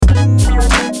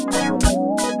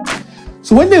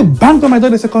So when they banged on my door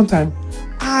the second time,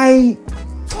 I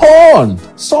turned.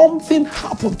 Something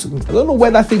happened to me. I don't know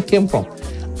where that thing came from.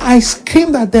 I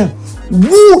screamed at them,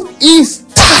 "Who is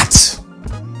that?"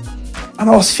 And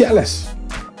I was fearless.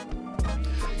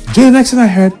 The next thing I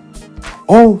heard,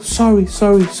 "Oh, sorry,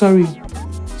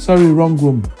 wrong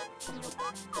room."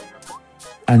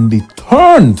 And they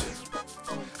turned,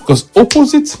 because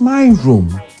opposite my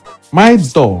room, my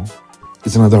door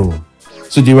is another room.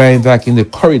 So they were like in the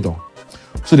corridor.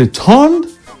 So they turned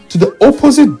to the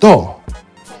opposite door,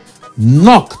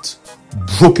 knocked,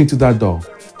 broke into that door,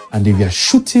 and they were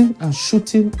shooting, and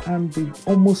they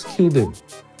almost killed him.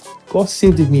 God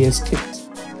saved him, he escaped.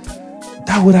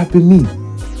 That would have been me.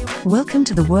 Welcome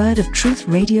to the Word of Truth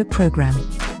radio program.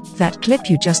 That clip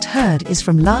you just heard is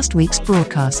from last week's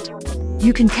broadcast.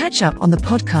 You can catch up on the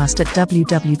podcast at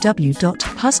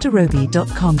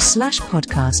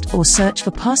www.pastorobi.com/podcast or search for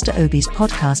Pastor Obi's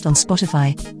podcast on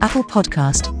Spotify, Apple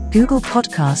Podcast, Google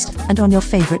Podcast, and on your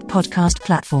favorite podcast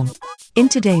platform. In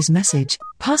today's message,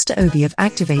 Pastor Obi of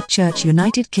Activate Church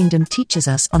United Kingdom teaches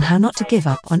us on how not to give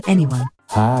up on anyone.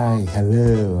 Hi,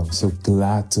 hello. I'm so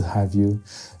glad to have you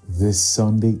this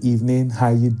Sunday evening. How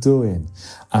you doing?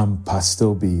 I'm Pastor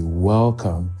Obi.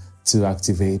 Welcome to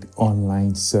Activate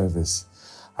Online Service.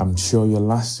 I'm sure your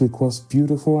last week was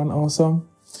beautiful and awesome,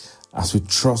 as we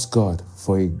trust God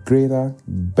for a greater,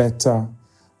 better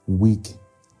week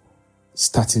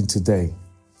starting today.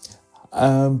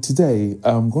 Today,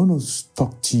 I'm going to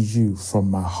talk to you from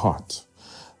my heart,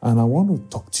 and I want to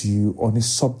talk to you on a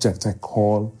subject I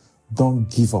call "Don't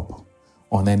Give Up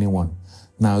on Anyone."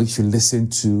 Now, if you listen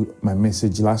to my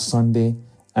message last Sunday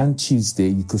and Tuesday,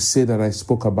 you could say that I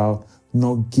spoke about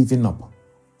not giving up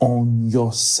on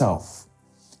yourself.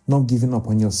 Not giving up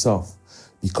on yourself.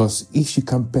 Because if you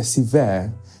can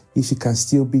persevere, if you can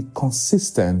still be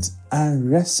consistent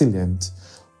and resilient,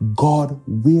 God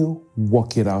will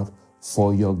work it out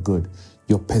for your good.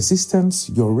 Your persistence,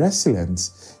 your resilience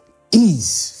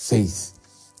is faith.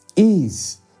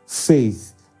 Is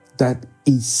faith that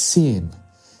is seen.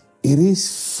 It is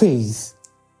faith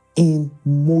in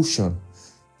motion.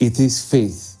 It is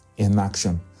faith in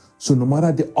action. So no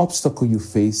matter the obstacle you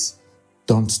face,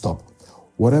 don't stop.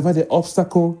 Whatever the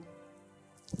obstacle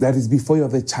that is before you, or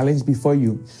the challenge before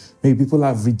you, maybe people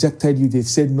have rejected you, they've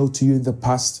said no to you in the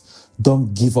past,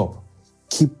 don't give up.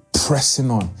 Keep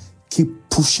pressing on. Keep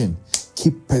pushing.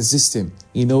 Keep persisting.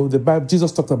 You know, the Bible,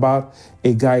 Jesus talked about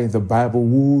a guy in the Bible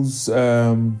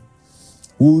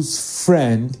whose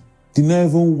friend did not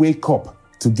even wake up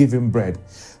to give him bread.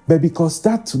 But because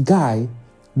that guy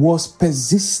was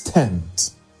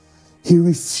persistent, he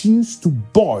refused to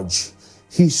budge.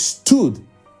 He stood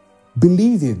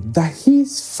believing that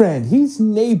his friend, his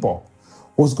neighbor,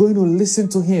 was going to listen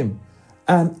to him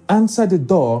and answer the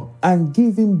door and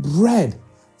give him bread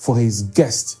for his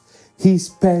guest. His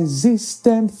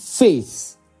persistent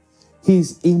faith,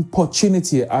 his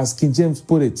importunity, as King James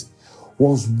put it,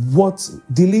 was what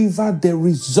delivered the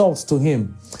results to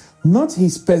him. Not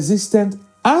his persistent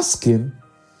asking,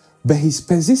 but his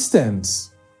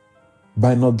persistence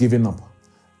by not giving up.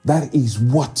 That is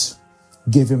what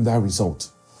gave him that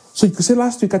result. So you could say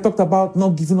last week I talked about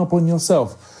not giving up on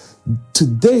yourself.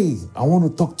 Today, I want to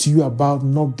talk to you about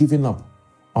not giving up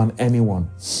on anyone.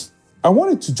 I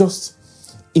wanted to just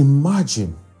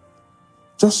imagine,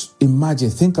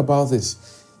 think about this.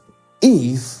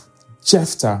 If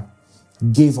Jephthah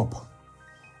gave up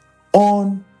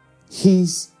on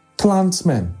his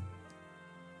clansmen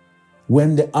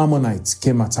when the Ammonites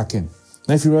came attacking.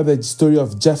 Now, if you read the story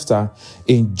of Jephthah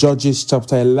in Judges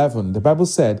chapter 11, the Bible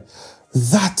said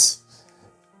that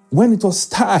when it was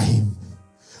time,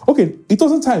 okay, it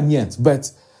wasn't time yet,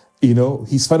 but, you know,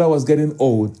 his father was getting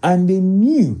old, and they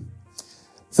knew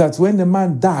that when the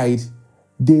man died,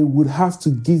 they would have to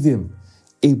give him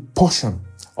a portion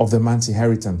of the man's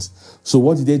inheritance. So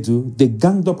what did they do? They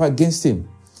ganged up against him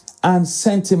and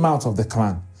sent him out of the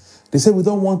clan. They said, "We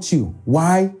don't want you."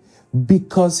 Why?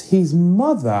 Because his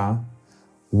mother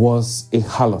was a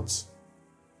harlot.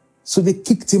 So they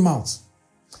kicked him out.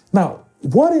 Now,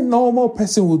 what a normal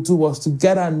person would do was to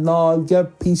get annoyed,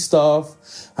 get pissed off,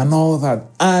 and all that,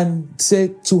 and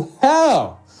say, "To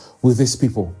hell with these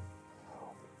people."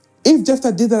 If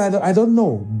Jephthah did that, I don't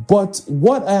know. But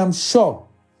what I am sure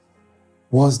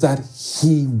was that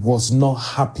he was not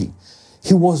happy.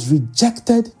 He was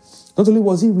rejected. Not only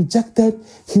was he rejected,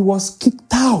 he was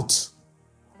kicked out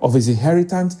of his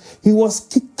inheritance. He was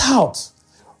kicked out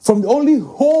from the only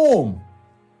home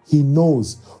he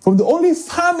knows, from the only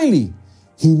family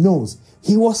he knows.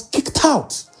 He was kicked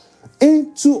out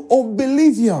into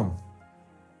oblivion,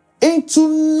 into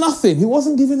nothing. He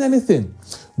wasn't given anything.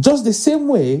 Just the same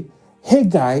way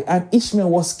Haggai and Ishmael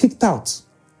was kicked out.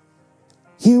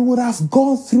 He would have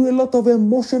gone through a lot of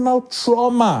emotional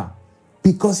trauma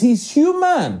because he's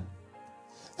human.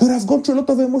 He would have gone through a lot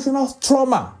of emotional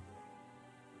trauma.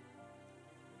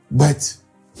 But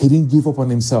he didn't give up on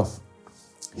himself.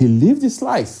 He lived his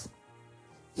life.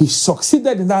 He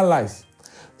succeeded in that life.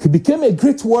 He became a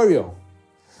great warrior.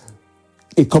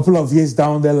 A couple of years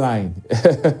down the line,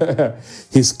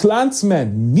 his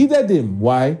clansmen needed him.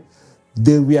 Why?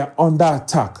 They were under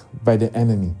attack by the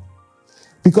enemy.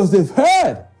 Because they've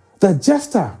heard that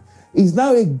Jephthah is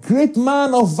now a great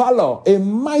man of valor, a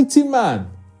mighty man.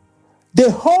 They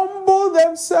humbled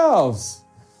themselves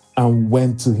and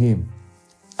went to him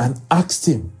and asked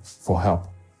him for help.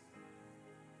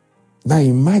 Now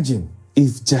imagine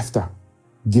if Jephthah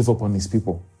gave up on his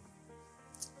people.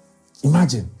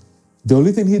 Imagine. The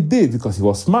only thing he did, because he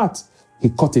was smart, he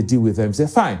cut a deal with them. He said,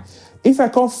 fine, if I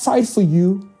come fight for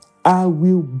you, I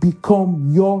will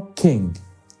become your king.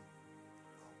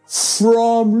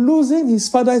 From losing his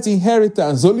father's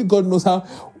inheritance, only God knows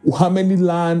how many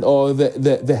land or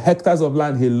the hectares of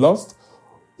land he lost.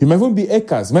 It might even be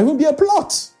acres, it might even be a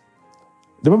plot.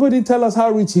 The Bible didn't tell us how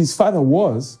rich his father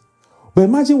was. But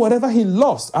imagine whatever he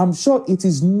lost. I'm sure it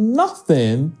is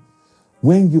nothing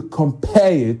when you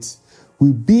compare it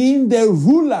with being the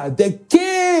ruler, the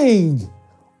king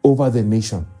over the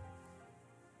nation.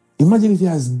 Imagine if he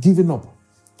has given up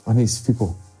on his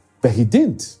people, but he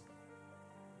didn't.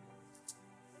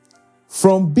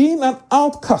 From being an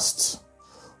outcast,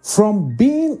 from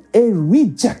being a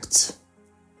reject,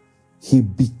 he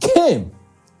became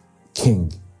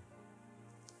king.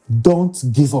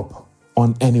 Don't give up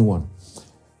on anyone.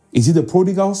 Is he the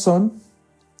prodigal son?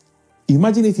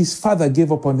 Imagine if his father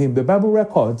gave up on him. The Bible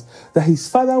records that his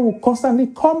father will constantly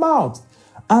come out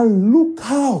and look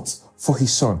out for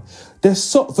his son.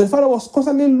 The father was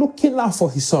constantly looking out for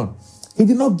his son. He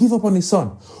did not give up on his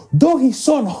son. Though his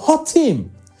son hurt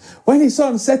him, when his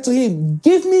son said to him,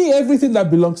 give me everything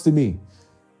that belongs to me.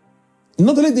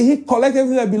 Not only did he collect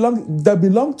everything that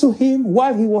belonged to him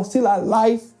while he was still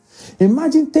alive,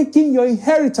 imagine taking your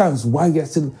inheritance while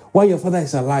your father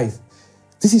is alive.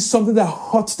 This is something that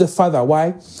hurts the father.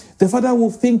 Why? The father will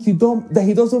think that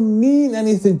he doesn't mean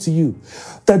anything to you.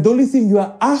 That the only thing you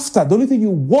are after, the only thing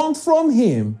you want from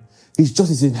him is just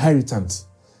his inheritance.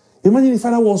 Imagine if the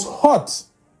father was hurt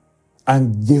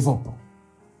and gave up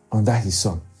on that his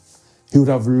son. He would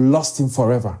have lost him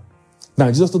forever. Now,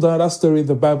 Jesus told another story in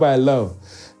the Bible I love.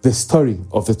 The story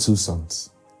of the two sons.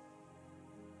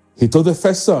 He told the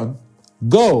first son,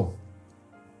 go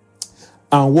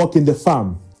and work in the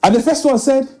farm. And the first one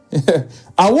said,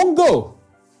 I won't go.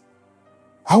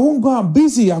 I won't go. I'm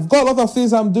busy. I've got a lot of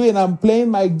things I'm doing. I'm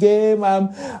playing my game.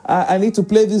 I need to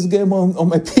play this game on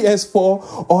my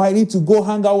PS4. Or I need to go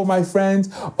hang out with my friends.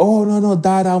 Oh, no,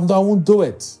 Dad, I won't do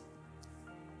it.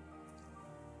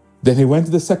 Then he went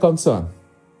to the second son.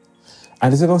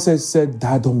 And the second son said,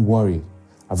 Dad, don't worry.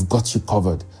 I've got you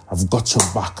covered. I've got your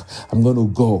back. I'm going to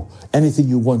go. Anything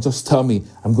you want, just tell me.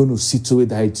 I'm going to see to it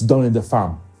that it's done in the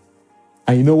farm.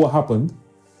 And you know what happened?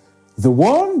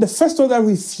 The first one that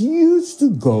refused to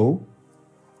go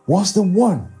was the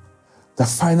one that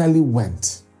finally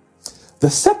went.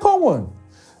 The second one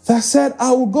that said,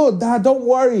 I will go, Dad, don't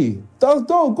worry. Don't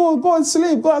go and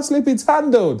sleep. Go and sleep. It's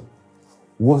handled.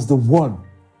 Was the one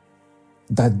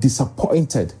that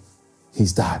disappointed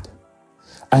his dad.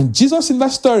 And Jesus in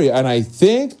that story, and I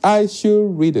think I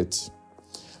should read it.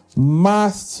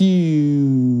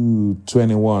 Matthew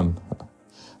 21.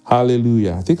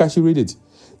 Hallelujah. I think I should read it.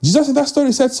 Jesus in that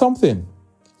story said something.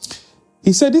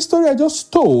 He said, this story I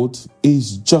just told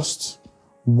is just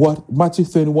what Matthew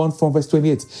 21 from verse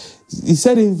 28. He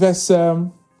said in verse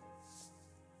 31,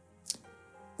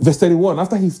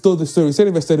 after he told the story, he said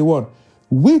in verse 31,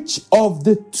 which of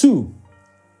the two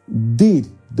did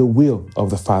the will of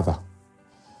the Father?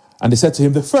 And they said to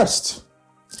him, the first.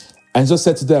 And Jesus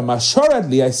said to them,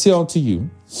 assuredly I say unto you,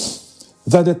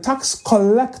 that the tax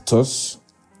collectors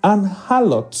and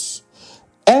harlots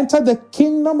enter the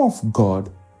kingdom of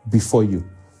God before you.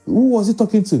 Who was he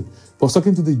talking to? He was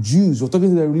talking to the Jews. He was talking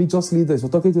to the religious leaders. He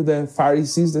was talking to the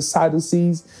Pharisees, the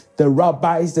Sadducees, the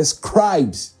rabbis, the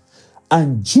scribes.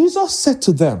 And Jesus said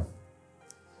to them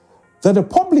that the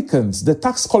publicans, the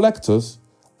tax collectors,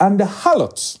 and the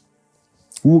harlots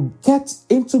will get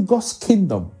into God's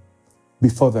kingdom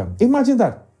before them. Imagine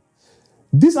that.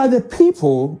 These are the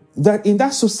people that in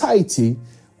that society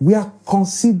we are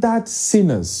considered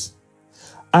sinners.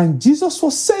 And Jesus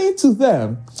was saying to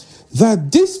them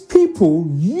that these people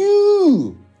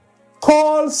you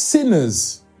call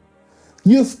sinners,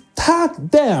 you've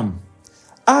tagged them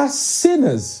as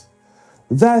sinners,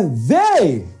 that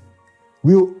they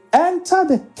will enter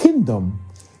the kingdom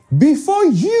before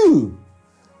you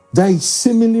that is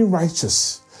seemingly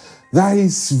righteous, that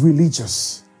is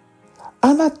religious.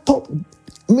 And I thought,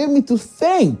 made me to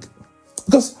think,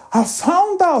 because I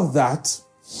found out that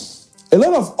a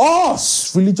lot of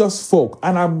us religious folk,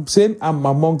 and I'm saying I'm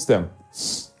amongst them,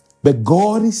 but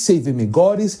God is saving me,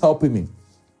 God is helping me.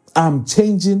 I'm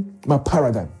changing my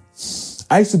paradigm.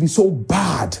 I used to be so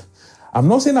bad. I'm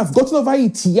not saying I've gotten over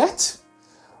it yet,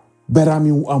 but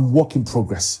I'm work in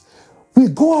progress. We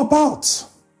go about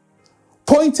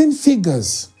pointing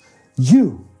fingers.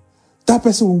 That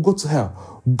person will go to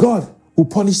hell. God will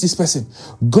punish this person.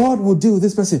 God will deal with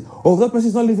this person. Oh, that person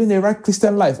is not living a right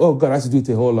Christian life. Oh, God has to do it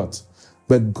a whole lot.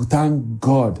 But thank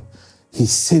God,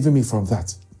 He's saving me from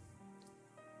that.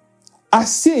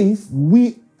 As if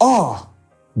we are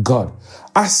God.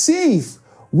 As if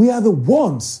we are the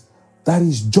ones that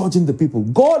is judging the people.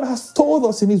 God has told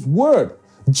us in His word.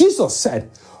 Jesus said,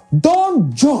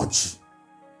 don't judge.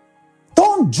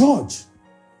 Don't judge.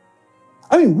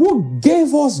 I mean, who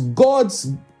gave us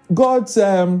God's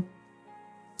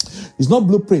it's not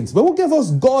blueprints, but who gave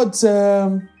us God's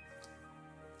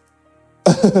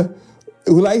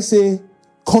will I say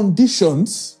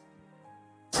conditions,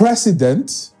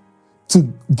 precedent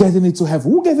to getting it to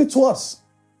heaven? Who gave it to us?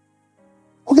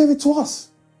 Who gave it to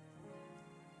us?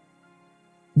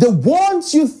 The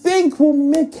ones you think will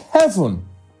make heaven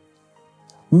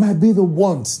might be the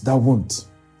ones that won't.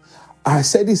 I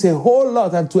said this a whole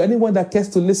lot, and to anyone that cares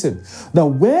to listen, that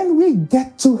when we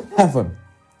get to heaven,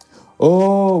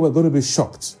 we're going to be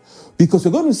shocked, because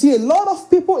we're going to see a lot of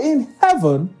people in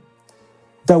heaven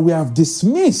that we have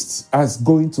dismissed as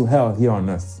going to hell here on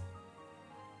earth.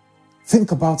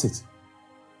 Think about it.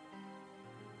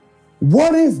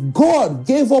 What if God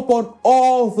gave up on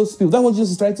all those people? That's what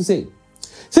Jesus is trying to say.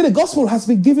 See, the gospel has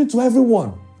been given to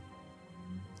everyone.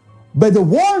 But the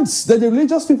ones that the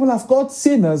religious people have called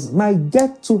sinners might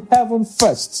get to heaven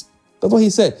first. That's what He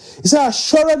said. He said,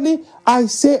 assuredly, I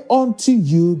say unto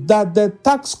you that the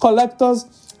tax collectors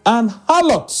and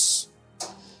harlots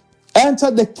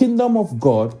enter the kingdom of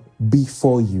God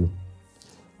before you.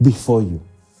 Before you.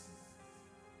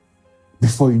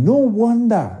 Before you. No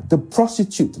wonder the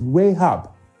prostitute, Rahab,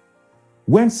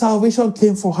 when salvation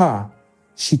came for her,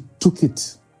 she took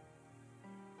it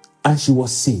and she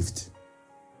was saved.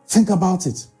 Think about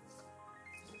it.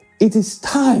 It is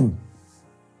time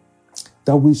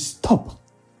that we stop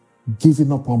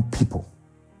giving up on people,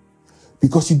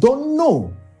 because you don't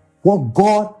know what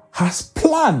God has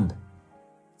planned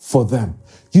for them.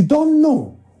 You don't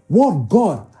know what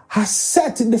God has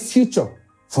set in the future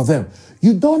for them.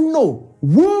 You don't know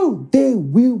who they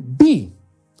will be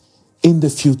in the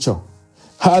future.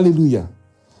 Hallelujah.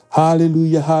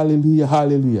 Hallelujah, hallelujah,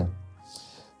 hallelujah.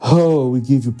 Oh, we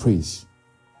give you praise.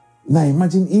 Now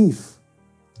imagine if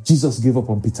Jesus gave up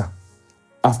on Peter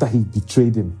after He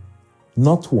betrayed Him.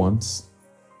 Not once,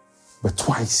 but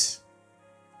twice.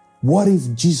 What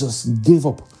if Jesus gave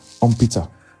up on Peter?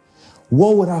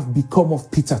 What would have become of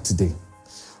Peter today?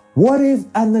 What if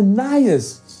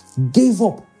Ananias gave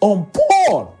up on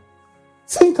Paul?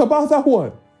 Think about that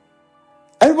one.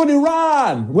 Everybody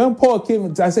ran when Paul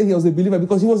came. I said he was a believer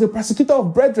because he was a persecutor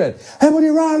of brethren. Everybody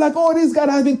ran like, oh, this guy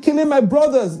has been killing my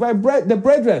brothers, the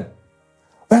brethren.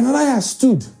 But Ananias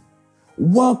stood,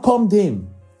 welcomed him,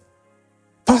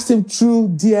 passed him through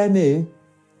DNA,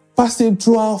 passed him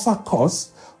through Alpha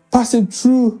course, passed him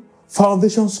through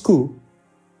foundation school.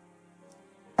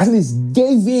 At least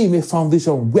gave him a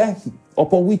foundation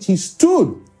upon which he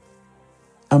stood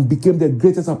and became the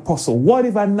greatest apostle. What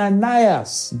if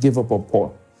Ananias gave up on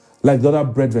Paul, like the other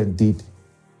brethren did?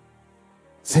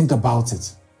 Think about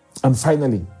it. And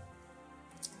finally,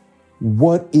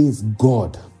 what if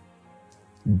God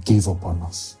gave up on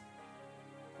us?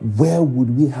 Where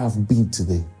would we have been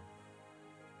today?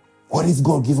 What if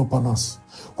God gave up on us?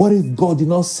 What if God did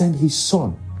not send His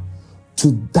Son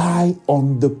to die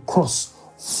on the cross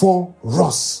for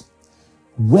us?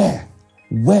 Where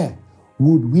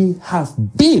would we have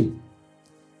been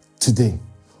today?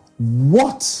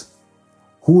 What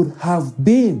would have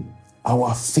been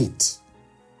our fate?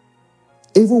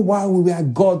 Even while we were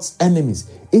God's enemies,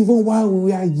 even while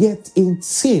we were yet in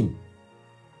sin,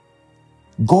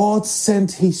 God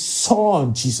sent His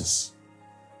Son, Jesus,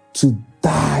 to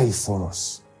die for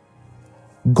us.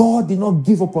 God did not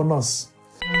give up on us.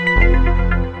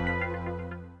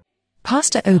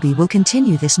 Pastor Obi will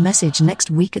continue this message next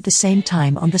week at the same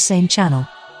time on the same channel.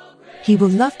 He will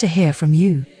love to hear from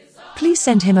you. Please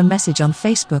send him a message on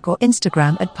Facebook or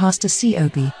Instagram at Pastor C.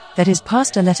 Obi, that is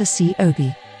Pastor letter C.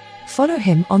 Obi. Follow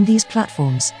him on these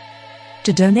platforms.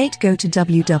 To donate, go to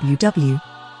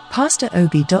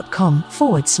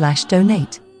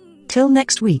www.pastorobi.com/donate. Till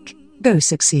next week, go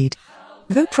succeed.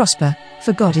 Go prosper,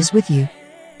 for God is with you.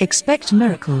 Expect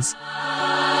miracles.